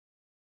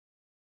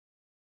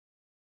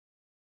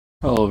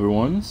Hello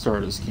everyone,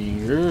 Stardust King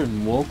here,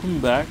 and welcome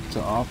back to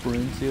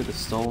Operencia, the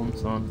Stolen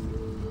Sun.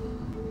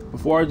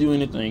 Before I do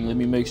anything, let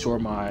me make sure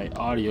my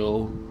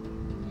audio...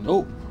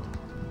 Nope,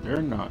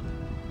 they're not.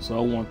 So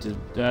I wanted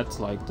that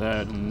to like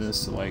that, and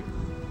this to like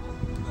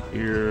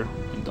here,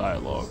 and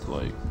dialogue to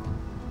like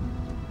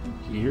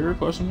here,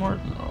 question mark?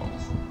 No.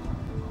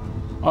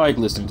 I like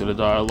listening to the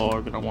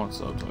dialogue, and I want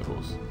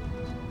subtitles.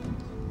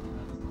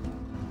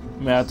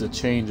 I may have to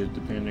change it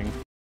depending,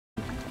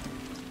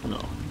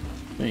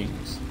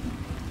 things.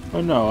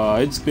 But no,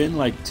 it's been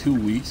like 2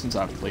 weeks since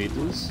I played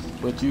this,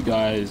 but you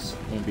guys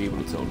won't be able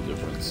to tell the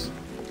difference.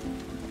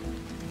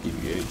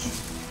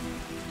 TBH.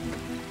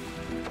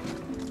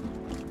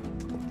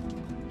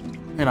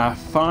 And I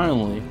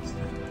finally,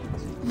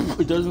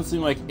 it doesn't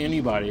seem like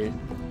anybody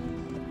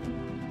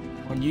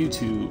on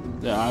YouTube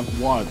that I've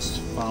watched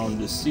found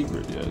this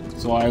secret yet.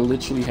 So I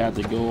literally had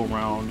to go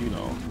around,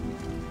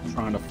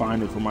 trying to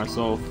find it for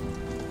myself.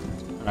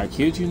 And I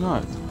kid you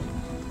not.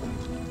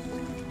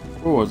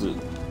 Where was it?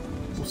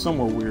 It was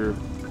somewhere weird.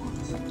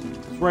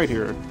 It's right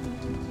here.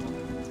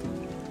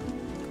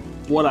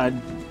 What I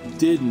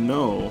didn't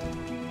know,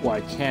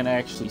 what I can't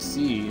actually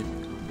see,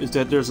 is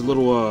that there's a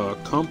little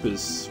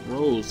compass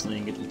rose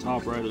thing at the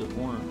top right of the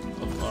corner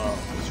of the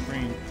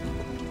screen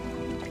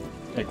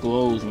that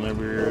glows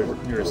whenever you're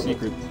near a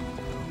secret.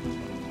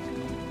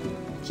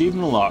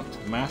 Achievement unlocked.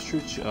 Master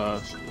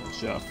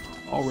Chef.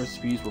 All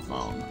recipes were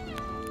found.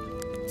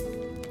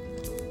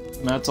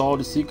 And that's all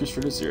the secrets for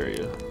this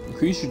area.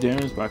 Increase your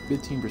damage by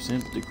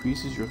 15%, but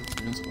decreases your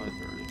defense by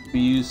 30%. We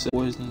use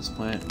poisonous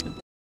plant and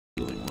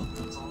healing one.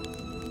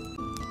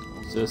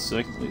 It says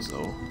second place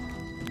though.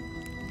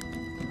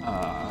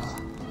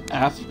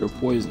 After the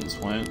poisonous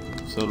plant,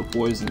 so the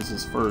poisonous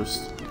is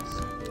first,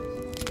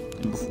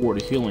 and before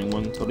the healing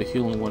one, so the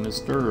healing one is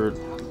third.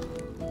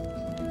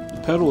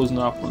 The petal is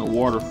not from the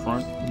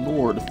waterfront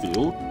nor the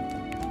field.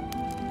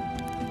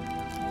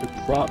 The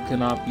crop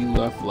cannot be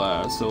left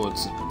last, so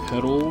it's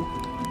petal.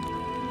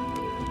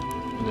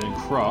 And then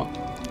crop.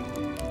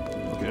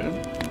 Okay.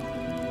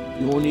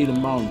 You will need a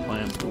mountain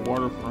plant for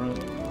waterfront's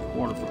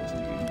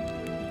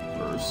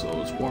first, so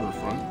it's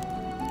waterfront.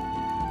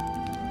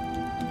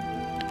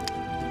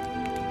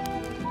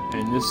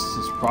 And this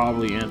is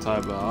probably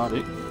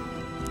antibiotic.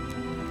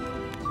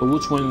 So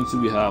which ones do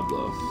we have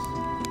left?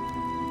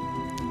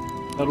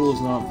 Petal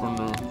is not from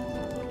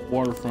the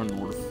waterfront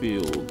or the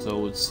field,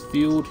 so it's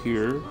field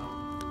here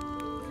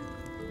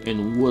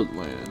and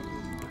woodland.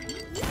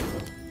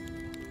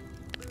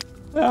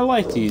 Yeah, I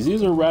like these.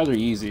 These are rather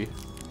easy.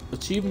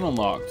 Achievement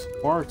unlocked.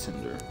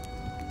 Bartender.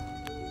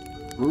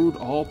 Brewed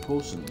all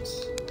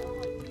potions.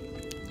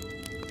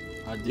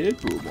 I did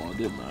brew them all,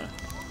 didn't I?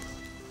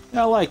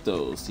 Yeah, I like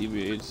those,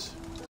 TBH.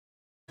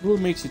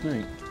 What makes you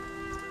think?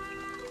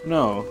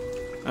 No.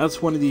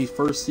 That's one of the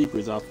first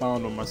secrets I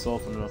found on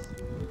myself in a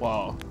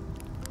while.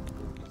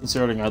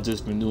 Considering I've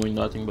just been doing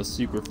nothing but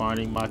secret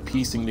finding, by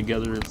piecing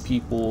together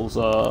people's,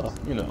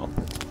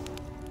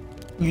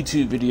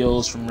 YouTube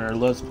videos from their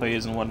Let's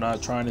Plays and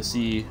whatnot, trying to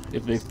see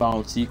if they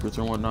found secrets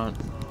or whatnot.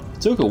 It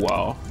took a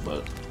while,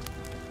 but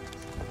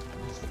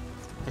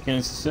I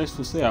can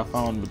successfully say I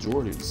found the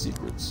majority of the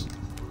secrets.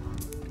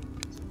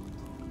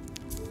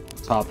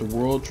 Top the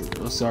world tree.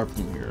 Let's start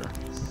from here.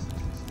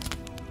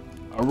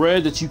 I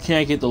read that you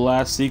can't get the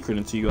last secret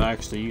until you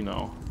actually,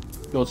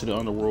 go to the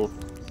Underworld.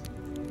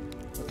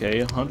 Okay,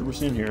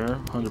 100%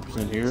 here,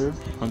 100% here,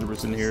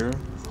 100% here.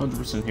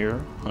 100%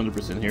 here,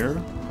 100%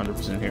 here,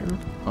 100% here,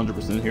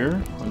 100%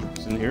 here,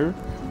 100% here,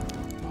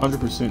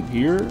 100%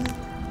 here.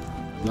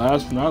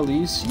 Last but not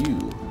least,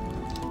 you.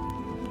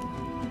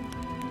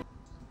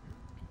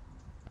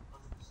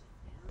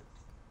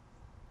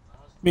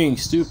 Being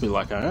stupid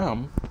like I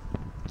am,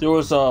 there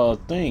was a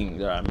thing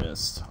that I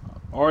missed.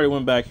 I already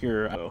went back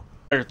here.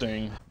 Another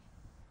thing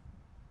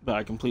that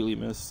I completely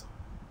missed.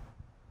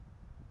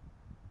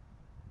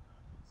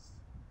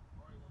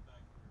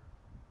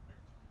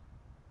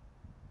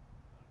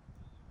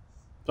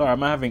 Sorry,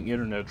 I'm having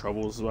internet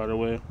troubles, by the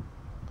way,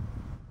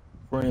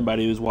 for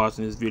anybody who's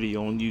watching this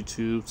video on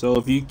YouTube. So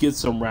if you get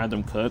some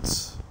random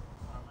cuts,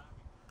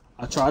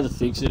 I tried to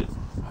fix it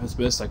as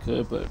best I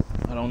could, but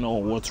I don't know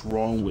what's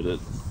wrong with it.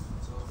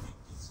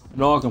 I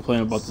know I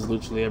complain about this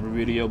literally every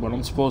video, but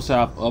I'm supposed to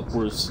have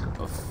upwards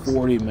of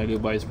 40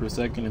 megabytes per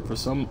second, and for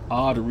some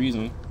odd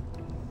reason,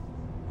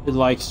 it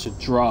likes to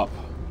drop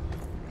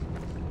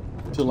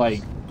to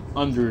like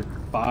under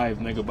 5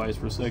 megabytes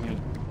per second.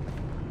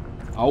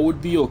 I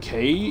would be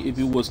okay if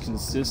it was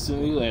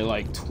consistently at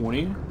like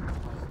 20,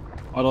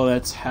 although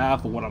that's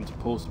half of what I'm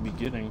supposed to be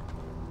getting.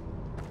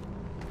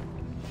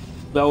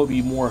 That would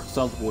be more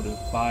acceptable than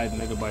 5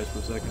 megabytes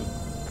per second.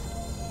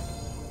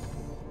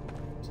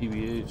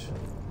 TBH.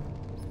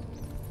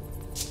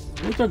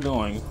 Where's that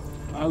going?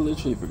 I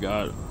literally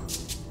forgot.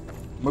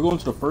 Am I going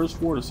to the first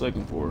floor or the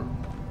second floor?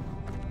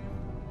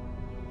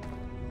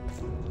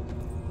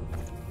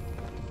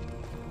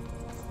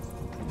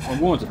 I'm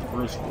going to the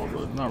first floor,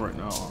 but not right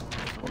now.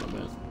 That's what I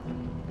meant.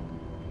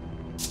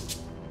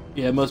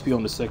 Yeah, it must be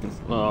on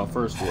the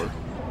first floor.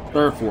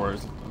 Third floor.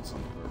 It's on the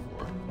third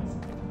floor.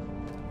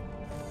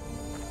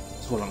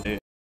 what I'm saying.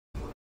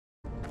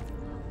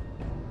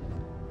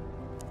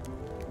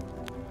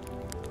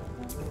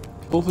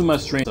 Hopefully my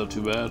stream's not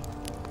too bad.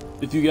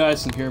 If you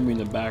guys can hear me in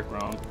the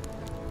background,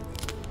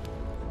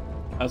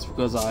 that's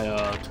because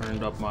I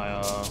turned up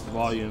my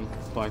volume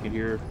so I can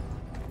hear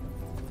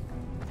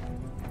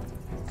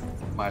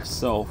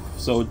myself.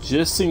 So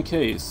just in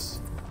case,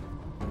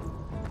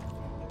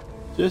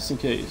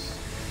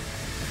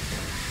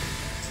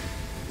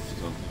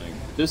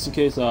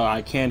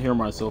 I can't hear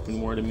myself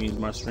anymore, that means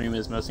my stream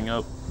is messing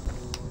up.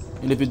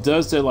 And if it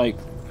does that like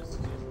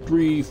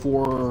three or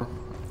four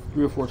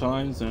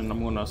times, then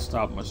I'm gonna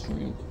stop my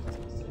stream.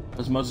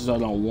 As much as I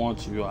don't want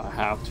to, I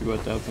have to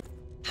at that point.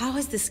 How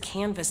has this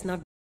canvas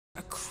not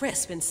a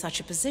crisp in such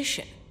a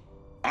position?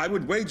 I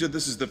would wager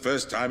this is the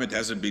first time it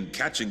hasn't been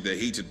catching the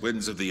heated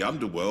winds of the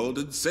Underworld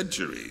in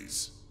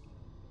centuries.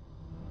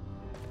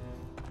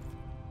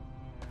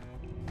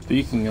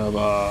 Speaking of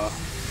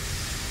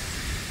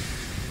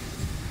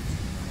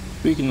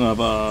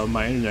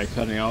my internet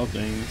cutting out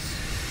things,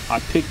 I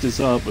picked this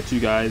up, but you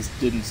guys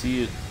didn't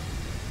see it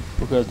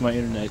because my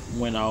internet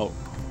went out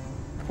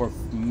or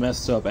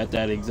messed up at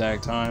that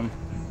exact time.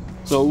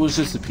 So it was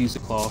just a piece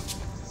of cloth.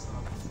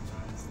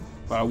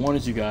 But I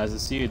wanted you guys to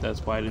see it,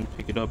 that's why I didn't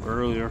pick it up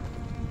earlier.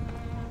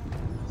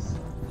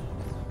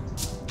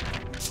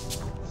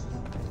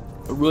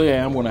 But really I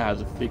am gonna have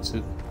to fix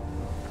it.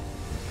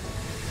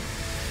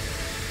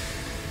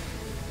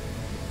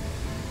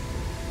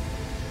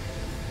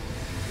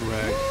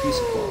 Correct, piece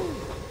of cloth.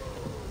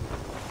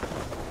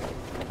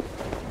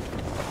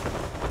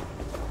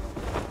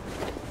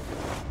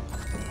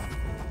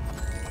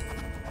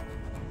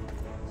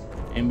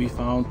 And we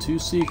found 2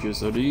 secrets,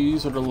 so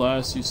these are the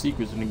last 2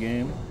 secrets in the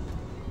game.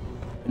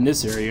 In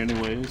this area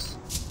anyways.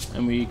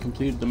 And we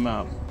completed the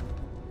map.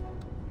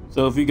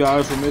 So if you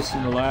guys were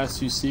missing the last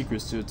 2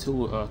 secrets to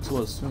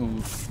Attila's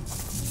tomb,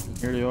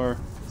 here they are.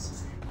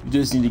 You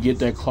just need to get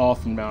that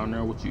cloth from down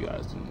there, which you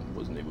guys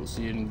wasn't able to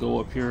see it, and go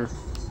up here.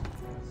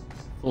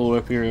 Follow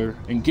up here,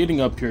 and getting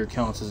up here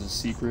counts as a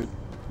secret.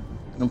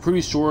 And I'm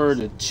pretty sure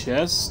the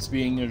chest,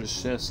 being near the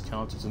chest,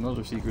 counts as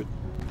another secret.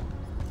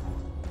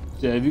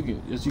 Yeah,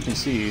 as you can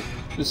see,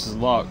 this is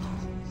locked.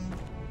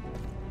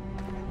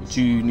 But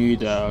you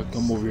need to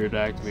come over here to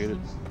activate it,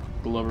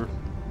 the lever.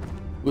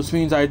 Which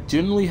means I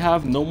generally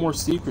have no more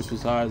secrets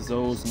besides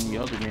those in the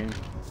other game.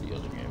 The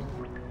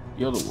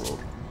other world.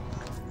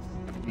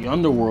 The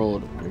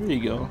Underworld. There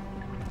you go.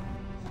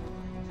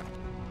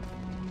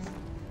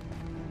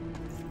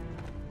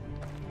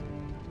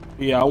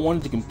 Yeah, I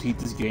wanted to complete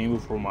this game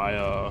before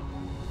my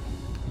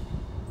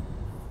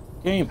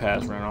Game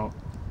Pass ran out.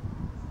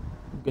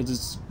 Because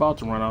it's about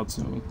to run out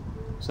soon,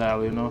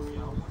 sadly enough.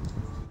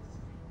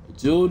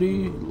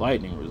 Agility,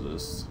 lightning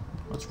resist.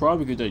 That's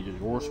probably good that your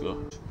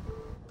Yorska.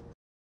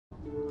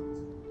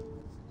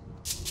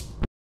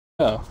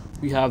 Yeah,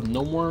 we have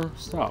no more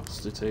stops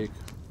to take.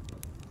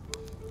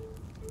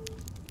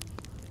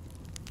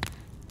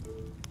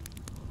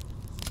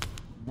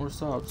 More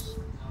stops.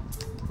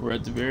 We're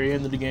at the very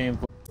end of the game.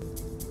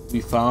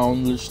 We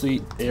found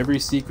literally every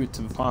secret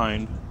to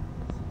find.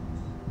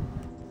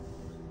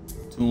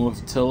 Tomb of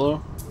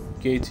Attila,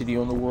 gate to the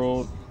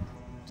Underworld,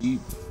 deep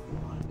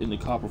in the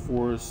Copper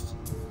Forest,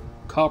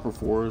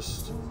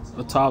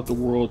 atop the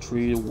World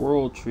Tree,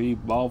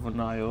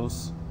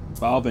 Balvanios.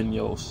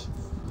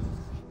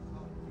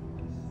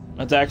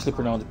 That's actually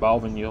pronounced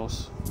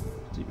Balvanios,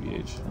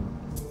 TBH.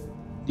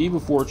 Diva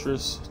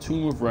Fortress,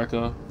 Tomb of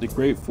Rekka, the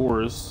Great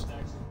Forest,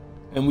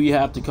 and we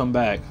have to come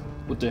back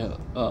with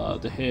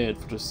the head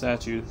for the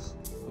statues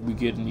that we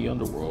get in the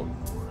Underworld.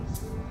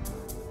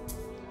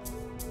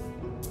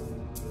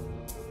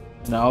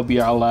 And that'll be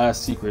our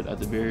last secret at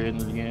the very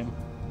end of the game.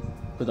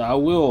 But I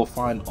will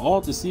find all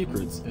the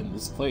secrets in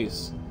this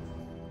place.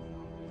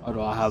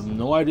 Although I have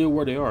no idea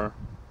where they are.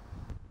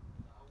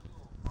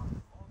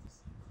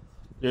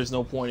 There's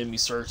no point in me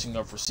searching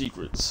for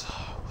secrets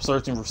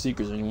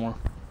anymore.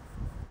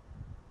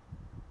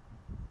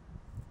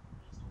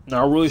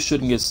 Now I really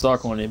shouldn't get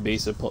stuck on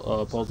invasive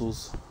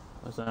puzzles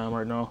as I am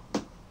right now.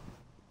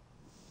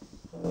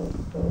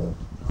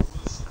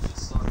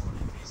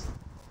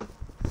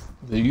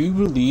 Do you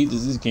believe that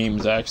this game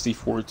is actually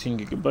 14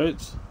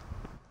 gigabytes?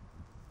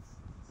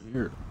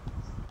 Weird.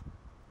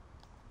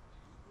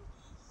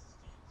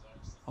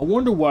 I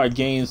wonder why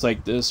games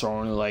like this are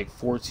only like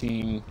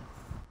 14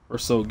 or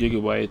so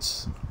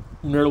gigabytes.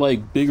 And they're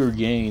like bigger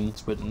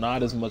games, but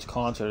not as much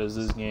content as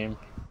this game.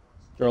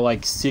 They're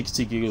like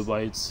 60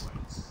 gigabytes.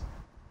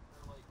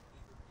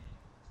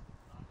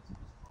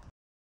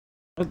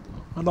 That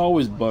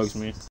always bugs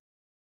me.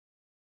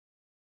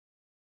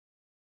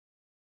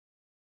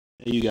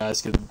 You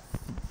guys can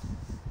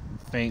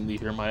faintly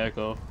hear my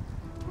echo,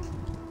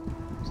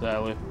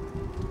 sadly.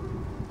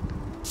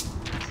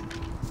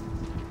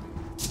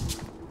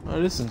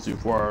 Oh, this isn't too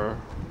far.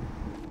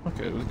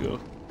 Okay, let's go.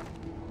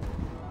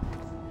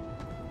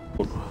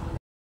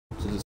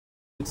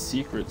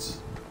 Secrets.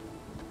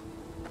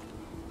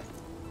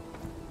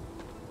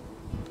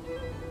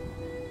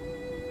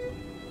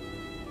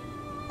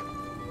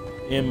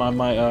 And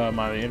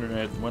my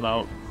internet went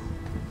out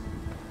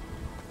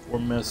or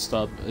messed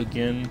up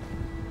again.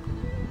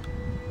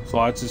 So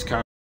I just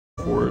kind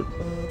of for it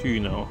to, you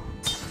know,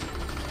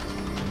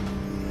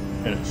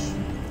 finish.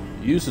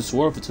 Use the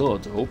Sword of Attila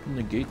to open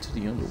the gate to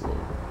the Underworld.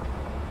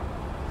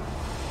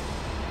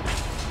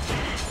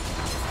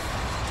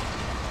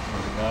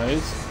 Alright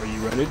guys, are you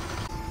ready?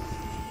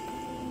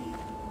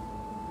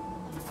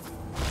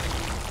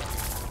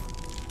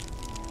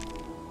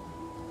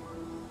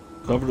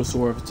 Cover the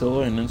Sword of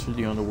Attila and enter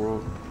the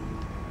Underworld.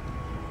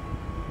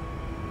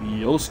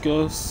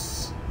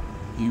 Yoskas,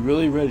 you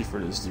really ready for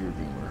this, dear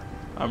viewer?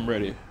 I'm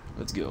ready.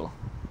 Let's go.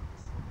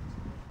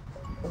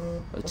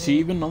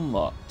 Achievement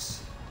unlocked.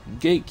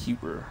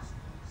 Gatekeeper.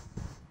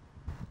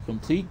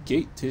 Complete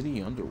gate to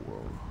the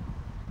Underworld.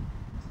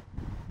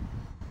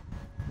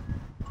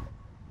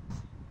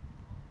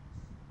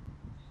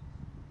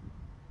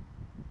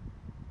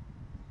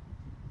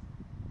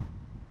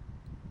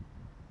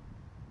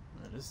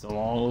 It's a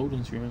long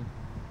loading screen.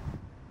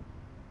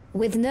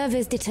 With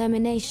nervous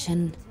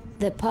determination,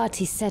 the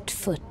party set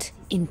foot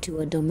into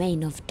a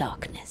domain of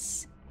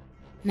darkness.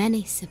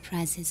 Many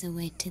surprises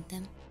awaited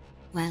them.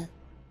 Well,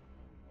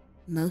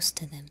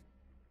 most of them.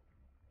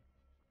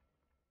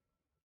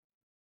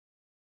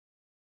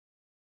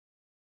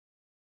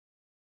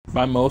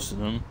 By most of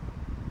them.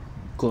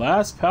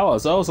 Glass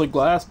Palace. I was like,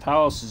 Glass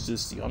Palace is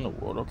just the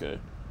Underworld. Okay.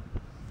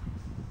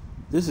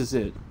 This is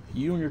it.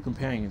 You and your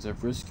companions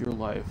have risked your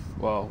life.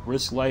 Well,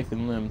 risk life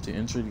and limb to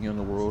enter the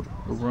Underworld.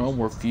 A realm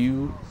where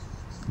few...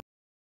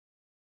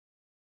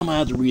 I'm gonna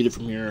have to read it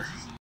from here.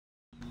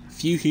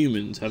 Few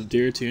humans have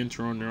dared to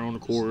enter on their own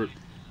accord.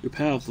 Your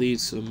path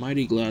leads to a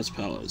mighty glass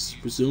palace,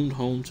 presumed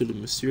home to the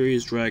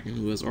mysterious dragon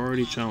who has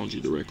already challenged you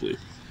directly.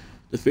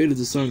 The fate of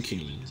the Sun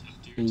King.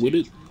 And with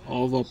it,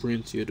 all of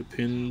Operencia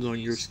depends on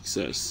your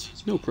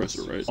success. No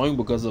pressure, right? Only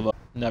because of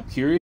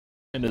Napkiri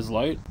and his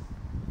light.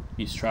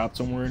 He's trapped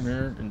somewhere in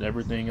there, and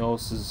everything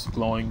else is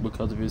glowing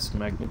because of his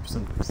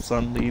magnificent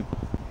sunleap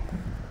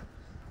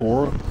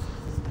aura.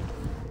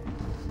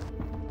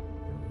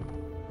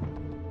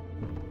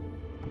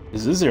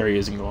 Because this area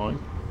isn't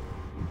glowing.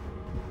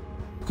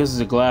 Because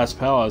it's a glass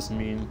palace, I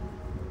mean...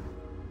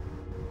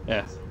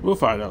 Yeah, we'll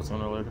find out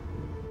sooner or later.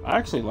 I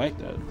actually like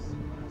that.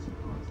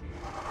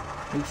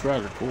 Looks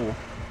rather cool.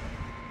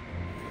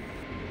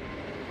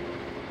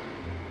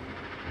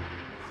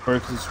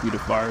 Perks the speed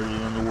of fire to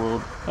the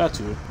Underworld. That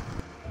too.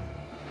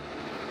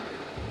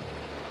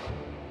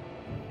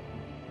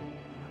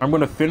 I'm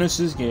gonna finish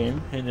this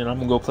game, and then I'm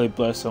gonna go play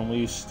Bless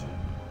Unleashed.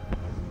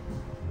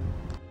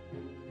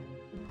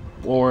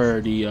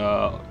 Or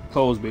the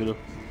closed beta.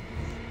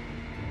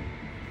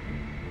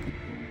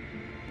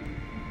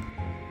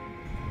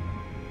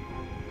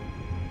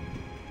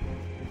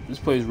 This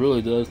place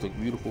really does look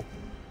beautiful.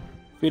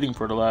 Fitting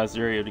for the last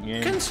area of the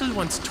game. Gensel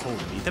once told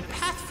me the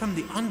path from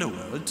the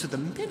Underworld to the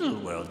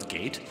Middleworld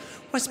gate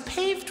was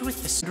paved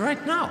with this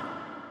right now.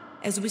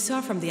 As we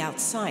saw from the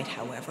outside,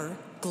 however,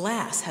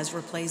 glass has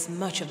replaced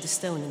much of the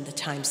stone in the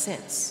time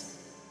since.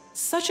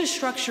 Such a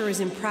structure is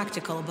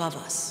impractical above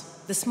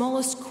us. The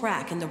smallest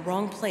crack in the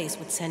wrong place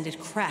would send it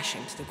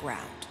crashing to the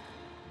ground.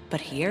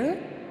 But here?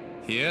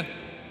 Here?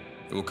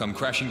 It will come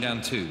crashing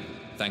down too,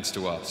 thanks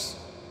to us.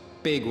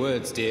 Big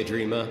words, dear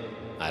dreamer.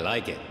 I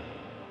like it.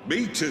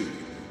 Me too,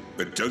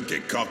 but don't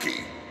get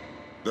cocky.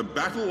 The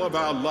battle of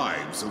our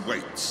lives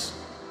awaits.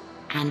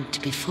 And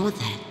before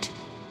that,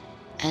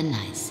 a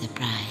nice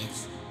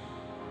surprise.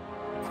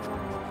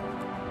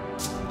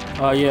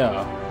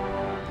 Yeah.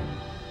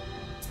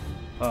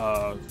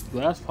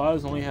 Glass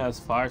Palace only has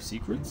 5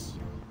 secrets?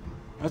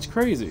 That's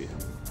crazy.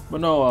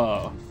 But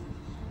no,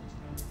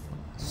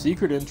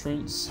 secret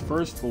entrance,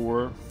 first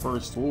floor,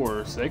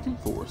 second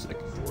floor,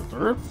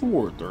 third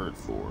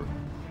floor.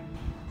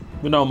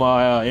 But no,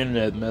 my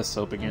internet messed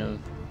up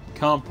again.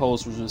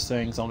 Compost was just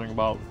saying something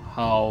about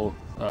how,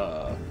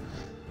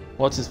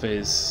 what's his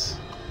face?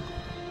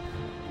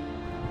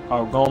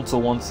 Our Gonzo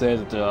once said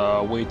that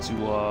the way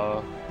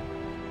to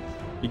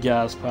the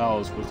Gas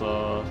Palace was,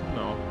 you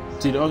know,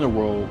 see, the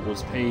Underworld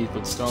was paved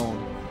with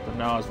stone, but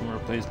now it's been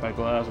replaced by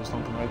glass or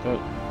something like that.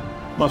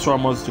 I'm not sure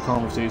how much of the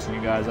conversation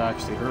you guys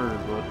actually heard,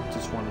 but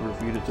just wanted to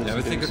repeat it.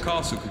 Never think a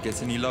castle could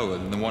get any lower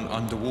than the one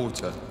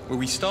underwater, where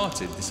we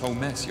started this whole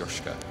mess,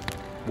 Yoshka.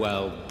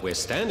 Well, we're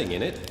standing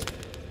in it.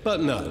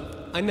 But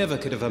no, I never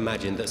could have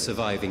imagined that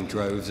surviving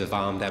droves of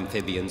armed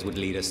amphibians would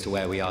lead us to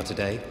where we are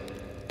today.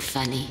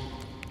 Funny.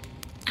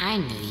 I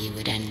knew you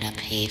would end up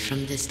here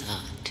from the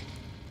start.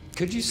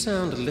 Could you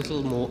sound a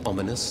little more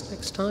ominous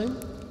next time?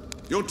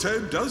 Your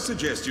tone does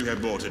suggest you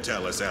have more to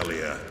tell us,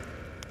 Elia.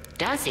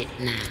 Does it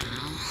now?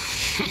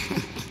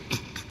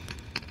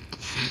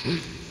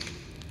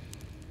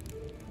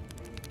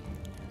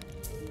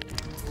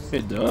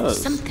 It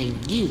does. Something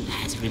new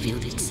has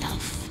revealed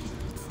itself.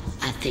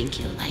 I think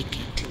you'll like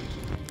it.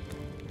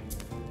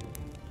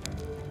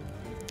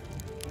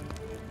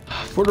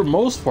 For the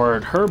most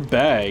part, her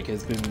bag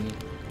has been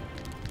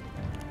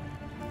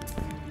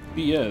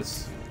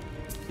BS.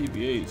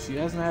 TBH. She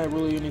hasn't had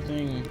really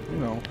anything, you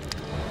know,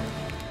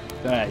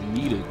 that I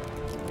needed.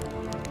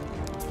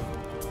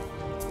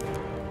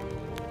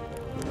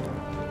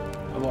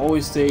 I've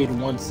always stayed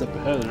one step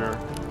ahead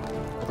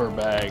of her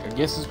bag. I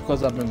guess it's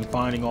because I've been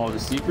finding all the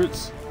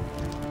secrets.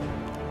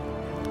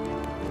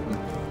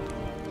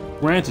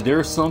 Granted, there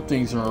are some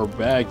things in her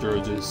bag that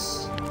are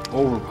just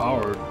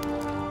overpowered.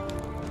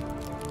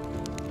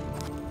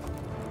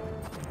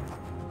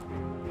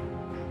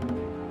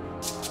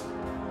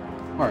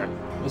 Alright,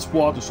 let's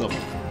walk this up.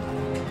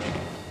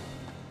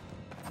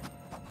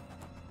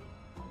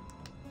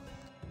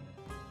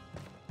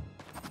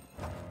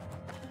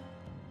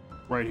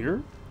 Right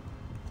here?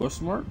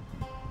 Question mark?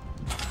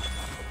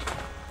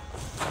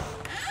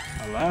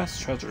 Our last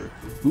treasure.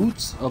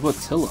 Boots of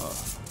Attila.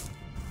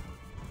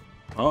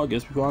 Oh, I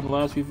guess we found the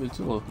last piece of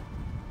Attila.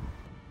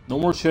 No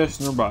more chests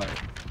nearby.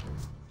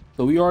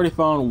 So we already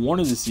found one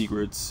of the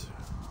secrets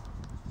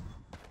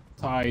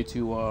tied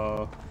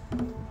to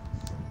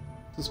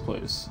this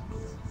place.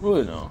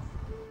 Really no.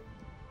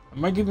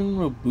 Am I giving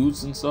them the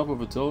boots and stuff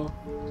of Attila?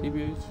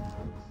 TBH?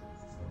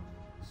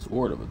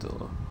 Sword of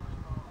Attila.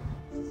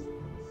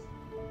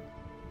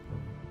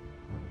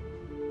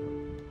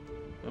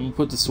 I'm gonna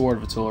put the Sword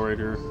of Attila right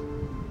here.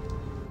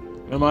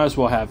 I might as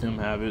well have him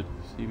have it.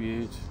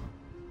 CBH.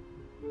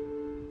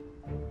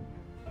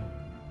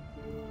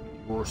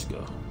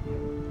 Vorska.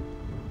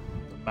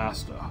 The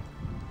Master.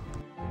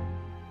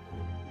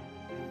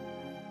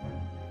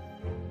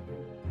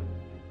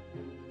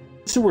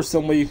 There was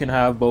some way you can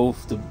have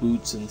both the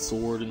boots and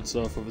sword and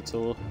stuff of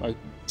Attila, like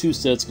 2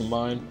 sets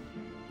combined.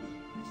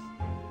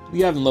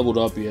 We haven't leveled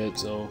up yet,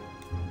 so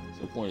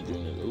there's no point in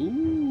doing it.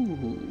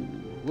 Ooh,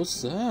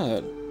 what's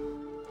that?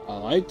 I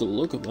like the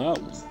look of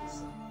that one.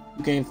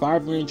 You gain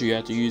 5 energy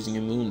after using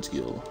a moon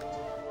skill.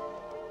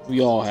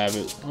 We all have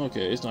it.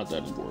 Okay, it's not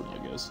that important,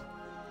 I guess.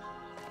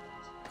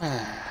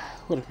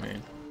 What a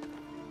pain.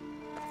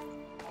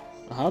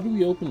 How do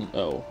we open?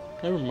 Oh,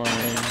 never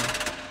mind.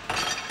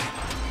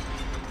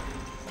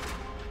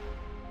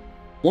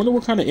 Wonder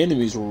what kind of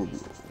enemies we're gonna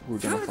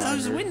find. Through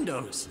those here.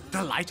 windows,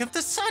 the light of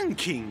the Sun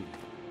King.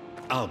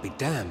 I'll be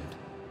damned.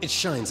 It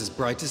shines as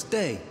bright as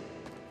day.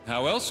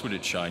 How else would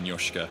it shine,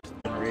 Yoshka?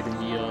 Generating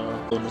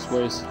the bonus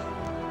ways.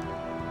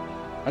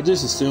 I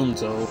just assumed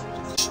so.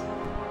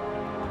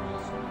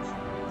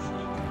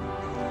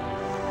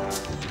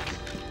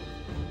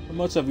 How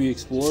much have we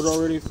explored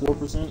already?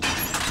 4%? It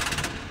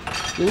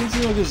doesn't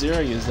seem like this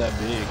area is that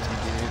big,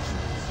 TBH.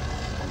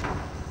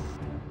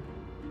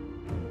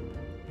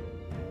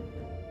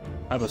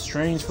 I have a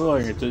strange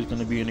feeling that there's going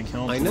to be an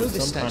encounter I know with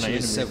this some kind of statue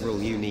enemy. is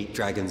several unique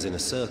dragons in a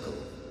circle,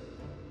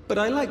 but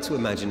I like to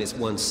imagine it's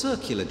one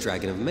circular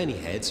dragon of many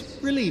heads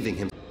relieving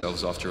himself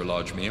After a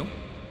large meal?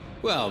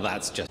 Well,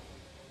 that's just...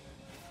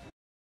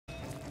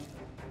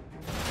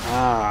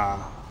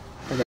 Ah.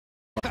 I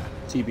got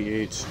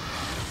TBH.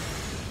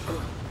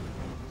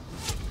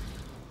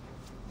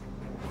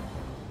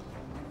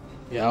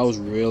 Yeah, I was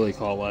really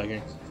caught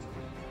lagging.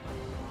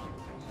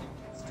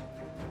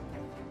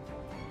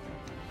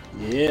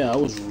 Yeah, I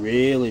was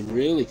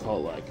really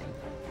caught lagging.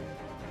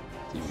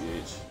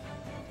 TBH.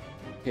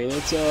 Okay,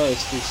 let's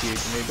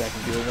asphyxiation. Maybe I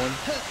can do one.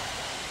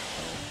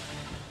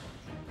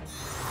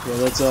 Yeah,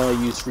 let's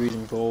use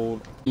freezing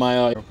cold.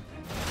 My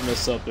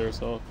messed up there,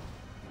 so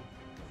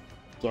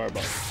sorry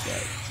about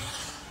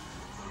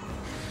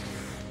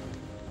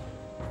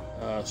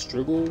that.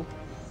 Striggle.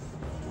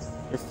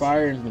 They're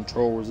fire and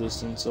control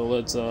resistant, so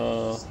let's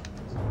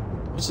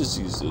just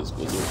use this.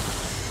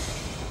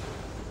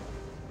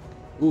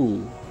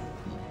 Ooh,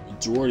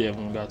 majority of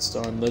them got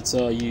stunned. Let's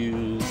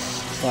use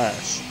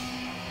Clash.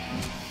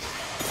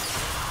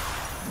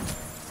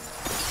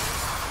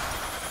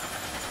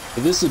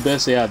 If this is the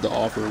best they have to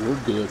offer, we're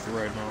good for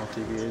right now,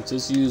 TBH.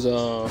 Just use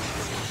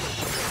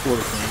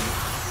Quarter King.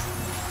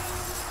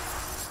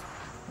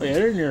 Oh yeah,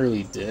 they're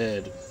nearly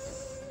dead.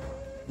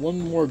 One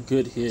more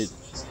good hit.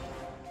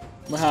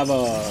 I'm gonna have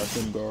a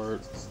Dim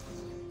Guard.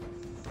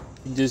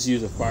 You just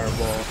use a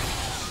fireball.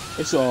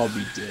 They should all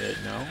be dead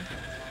now.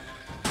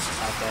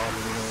 I thought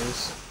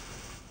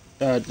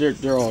anyways.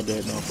 They're all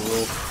dead now for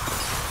real.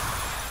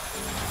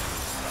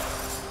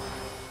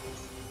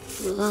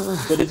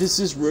 But if this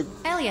is Rick.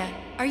 Elia,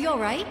 are you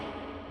alright?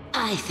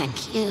 I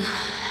thank you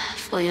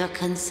for your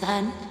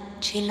concern,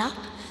 Chila.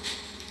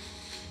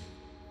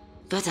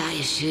 But I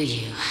assure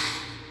you,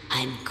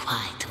 I'm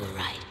quite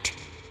alright.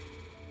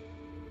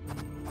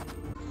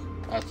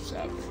 That's what's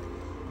happening.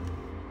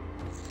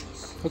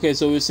 Okay,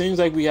 so it seems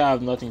like we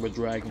have nothing but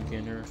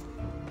Dragonkin here.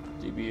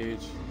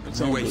 DBH.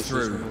 No way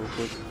through.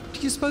 Do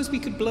you suppose we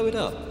could blow it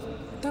up?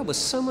 That was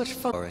so much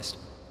fun. Forest.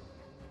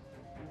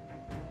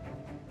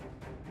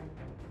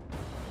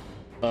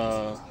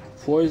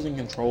 Poison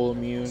control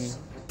immune.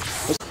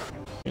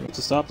 We need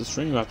to stop the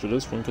stream after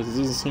this one because it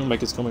doesn't seem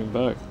like it's coming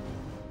back.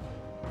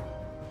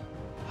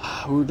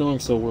 We're doing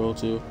so well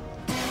too.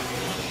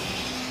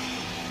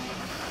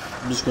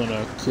 I'm just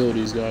gonna kill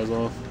these guys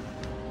off.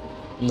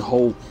 And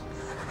hope.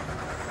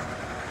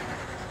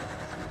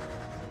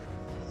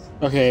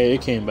 Okay,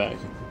 it came back.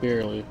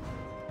 Barely.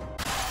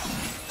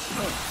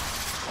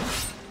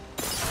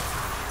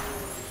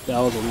 That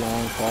was a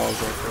long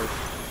pause right there.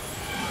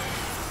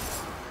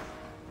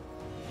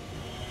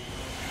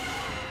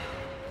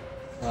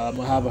 I'm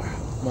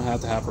gonna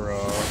have to have her.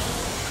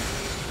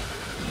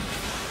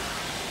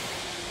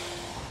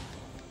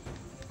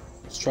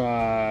 Let's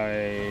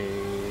try.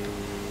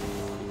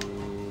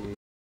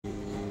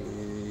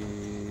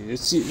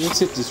 Let's see. Let's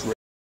hit this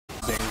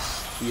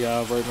things we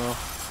have right now.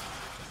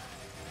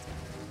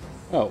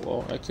 Oh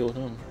well, I killed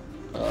him.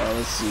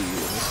 Let's see.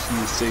 Let's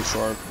use Stay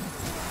Sharp.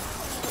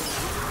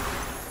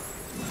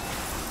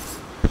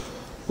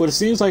 But it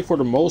seems like for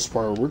the most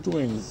part, we're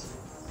doing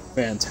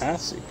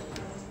fantastic.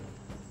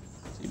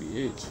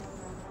 TBH.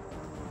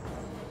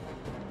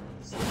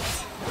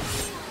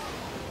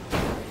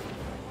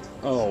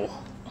 Oh,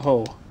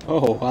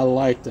 I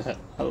like that.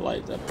 I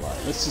like that a lot.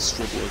 Let's just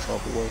strip this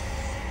off the way.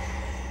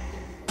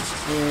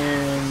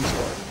 And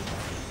start.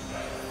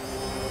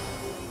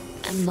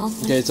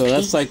 Okay, so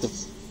that's like the...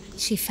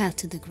 She fell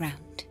to the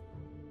ground.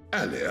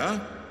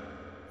 Elia?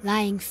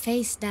 Lying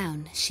face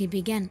down, she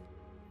began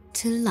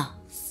to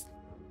laugh.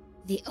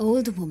 The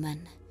old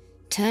woman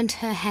turned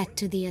her head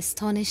to the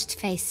astonished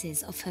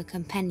faces of her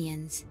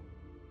companions.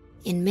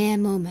 In mere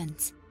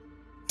moments,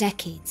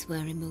 decades were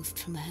removed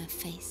from her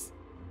face.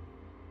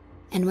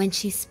 And when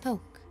she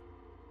spoke,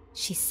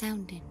 she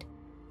sounded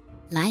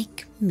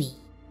like me.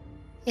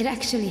 It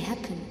actually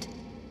happened.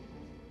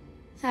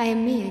 I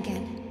am me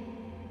again.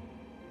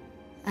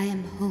 I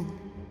am home.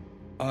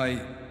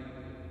 I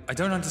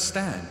don't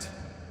understand.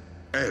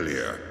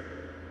 Elia,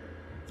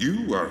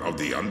 you are of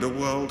the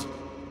Underworld?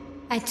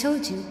 I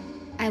told you,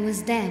 I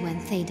was there when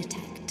Thade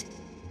attacked.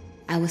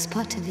 I was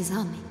part of his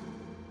army.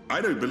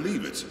 I don't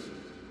believe it.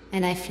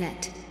 And I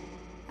fled.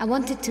 I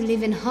wanted to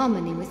live in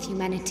harmony with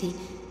humanity,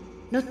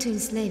 not to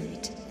enslave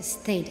it, as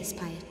Thade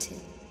aspired to.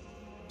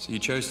 So you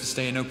chose to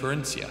stay in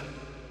Operencia?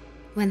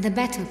 When the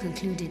battle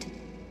concluded,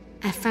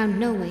 I found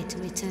no way to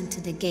return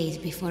to the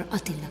gate before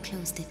Attila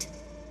closed it.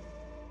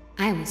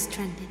 I was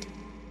stranded.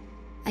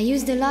 I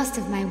used the last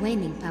of my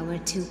waning power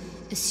to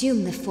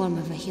assume the form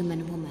of a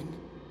human woman.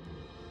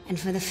 And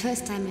for the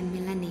first time in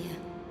millennia,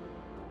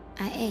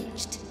 I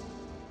aged.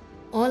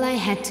 All I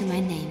had to my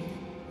name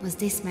was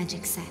this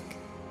magic sack.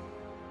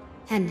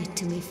 Handed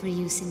to me for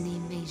use in the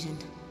invasion,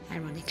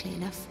 ironically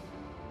enough.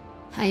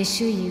 I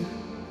assure you,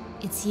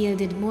 it's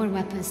yielded more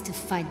weapons to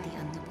fight the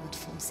Underworld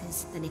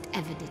forces than it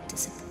ever did to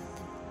support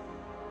them.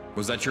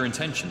 Was that your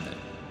intention then?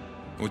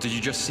 Or did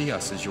you just see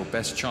us as your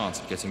best chance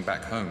at getting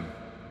back home?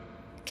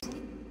 I told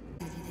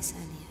you this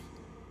earlier.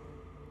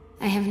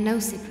 I have no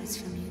secrets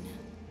from you now.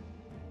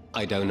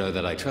 I don't know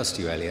that I trust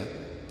you, Elia,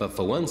 but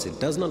for once it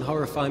does not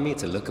horrify me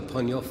to look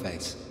upon your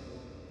face.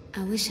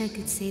 I wish I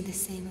could say the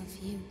same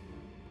of you.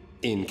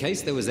 In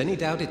case there was any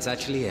doubt, it's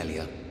actually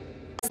Elia.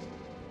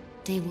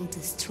 They will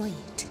destroy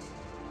it.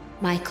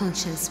 My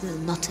conscience will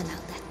not allow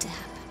that to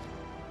happen.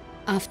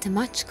 After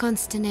much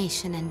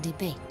consternation and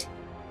debate,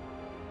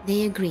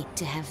 they agreed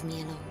to have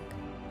me along.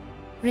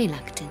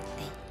 Reluctantly.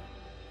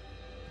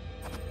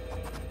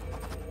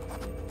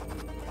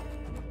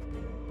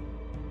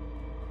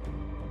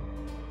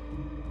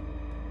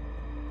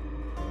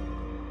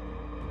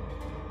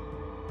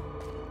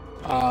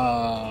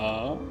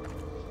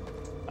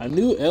 I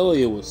knew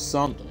Elia was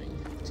something,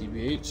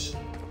 TBH.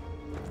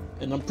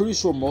 And I'm pretty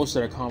sure most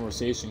of that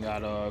conversation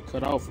got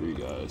cut out for you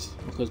guys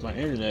because my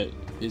internet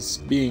is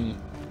being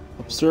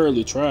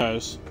absurdly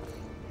trashed,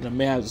 and I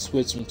may have to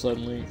switch them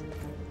suddenly.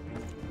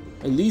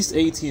 At least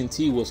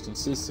AT&T was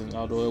consistent,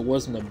 although it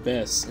wasn't the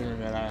best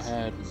internet I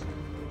had.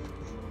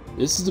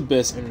 This is the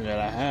best internet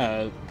I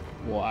have.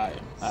 Well, I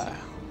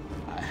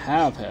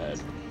have had,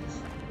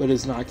 but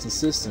it's not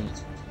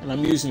consistent. And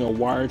I'm using a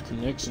wired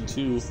connection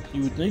too.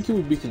 You would think it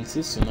would be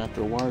consistent after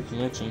a wired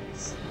connection.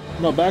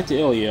 No, back to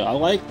Elia. I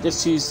like that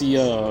she's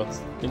the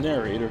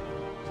narrator.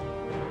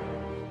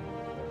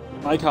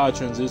 I like how I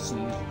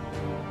transitioned,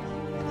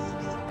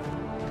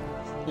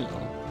 you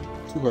know,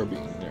 to her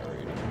being the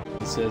narrator.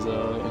 It says,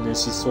 and then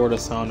she sort of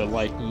sounded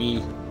like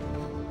me.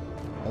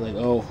 I was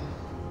like, oh,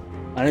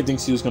 I didn't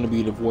think she was gonna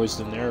be the voice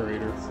of the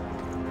narrator.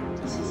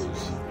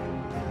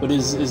 But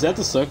is that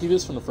the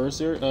succubus from the first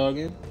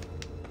game?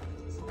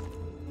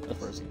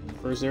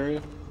 The first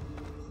area?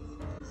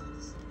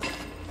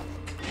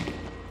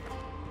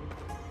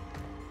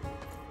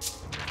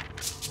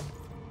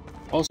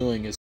 Also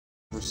doing is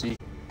receipt.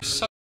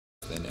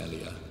 Then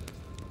Elia.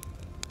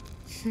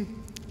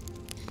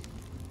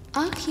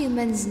 Are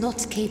humans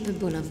not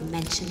capable of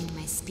mentioning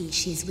my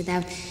species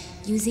without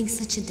using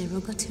such a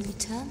derogatory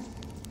term?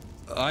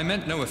 I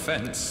meant no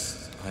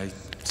offense. I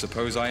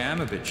suppose I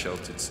am a bit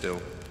sheltered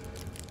still.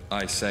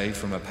 I say,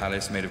 from a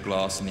palace made of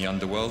glass in the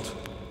Underworld.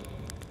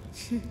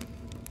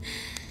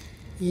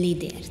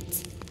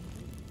 Lidert.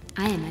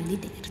 I am a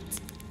Lidert.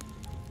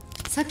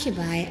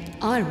 Succubi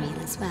are real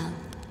as well,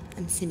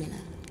 and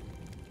similar.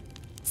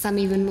 Some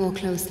even more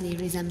closely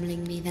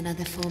resembling me than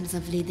other forms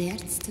of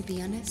Liderts, to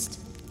be honest.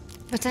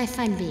 But I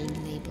find being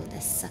labeled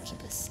as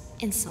succubus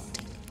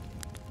insulting.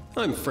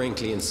 I'm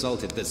frankly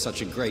insulted that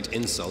such a great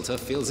insulter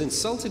feels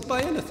insulted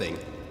by anything.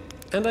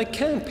 And I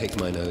can pick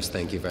my nose,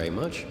 thank you very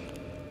much.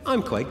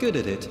 I'm quite good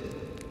at it.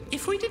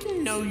 If we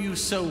didn't know you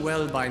so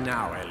well by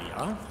now,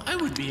 Elia, I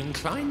would be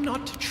inclined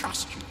not to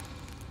trust you.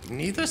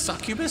 Neither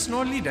succubus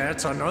nor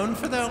Liderts are known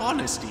for their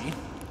honesty.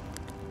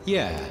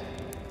 Yeah.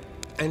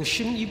 And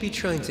shouldn't you be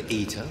trying to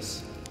eat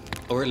us?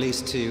 Or at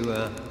least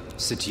to,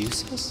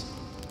 seduce us?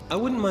 I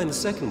wouldn't mind the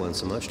second one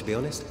so much, to be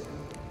honest.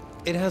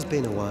 It has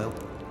been a while.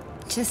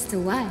 Just a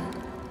while.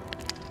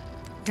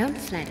 Don't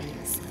flatter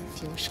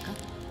yourself, Yoshka.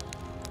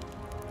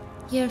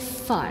 You're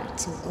far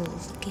too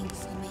old looking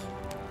for me.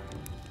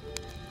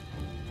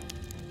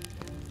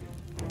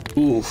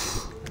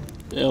 Oof.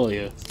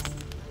 Elia.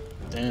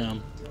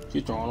 Damn.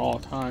 She's throwing all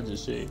kinds of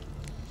shit.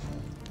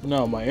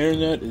 No, my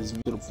internet is to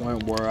the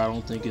point where I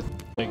don't think it's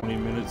like many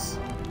minutes.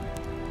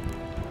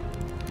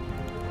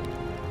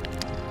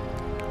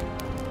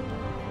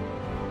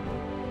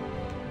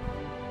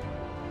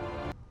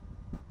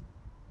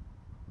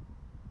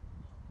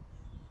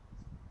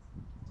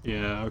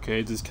 Yeah,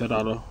 okay, just cut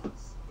out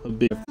a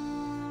bit.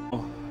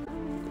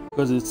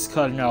 Because it's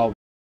cutting out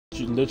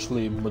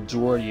literally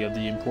majority of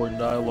the important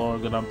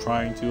dialogue that I'm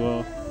trying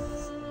to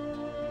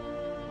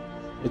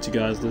let you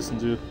guys listen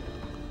to.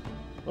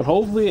 But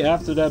hopefully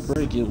after that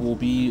break it will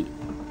be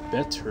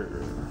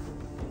better.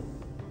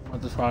 I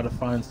have to try to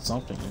find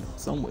something,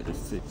 some way to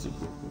fix it.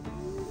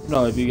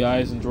 No, if you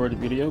guys enjoyed the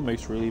video, make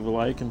sure to leave a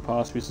like and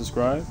possibly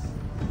subscribe.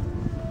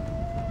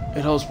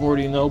 It helps more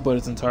to know, but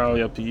it's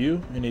entirely up to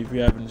you. And if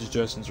you have any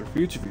suggestions for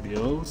future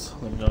videos,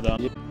 let me know down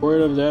below.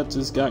 Word of that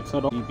just got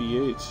cut off.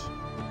 EBH.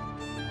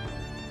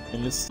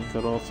 And this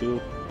cut off too.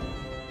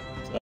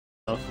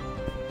 So,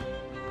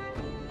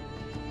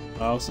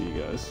 I'll see you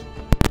guys.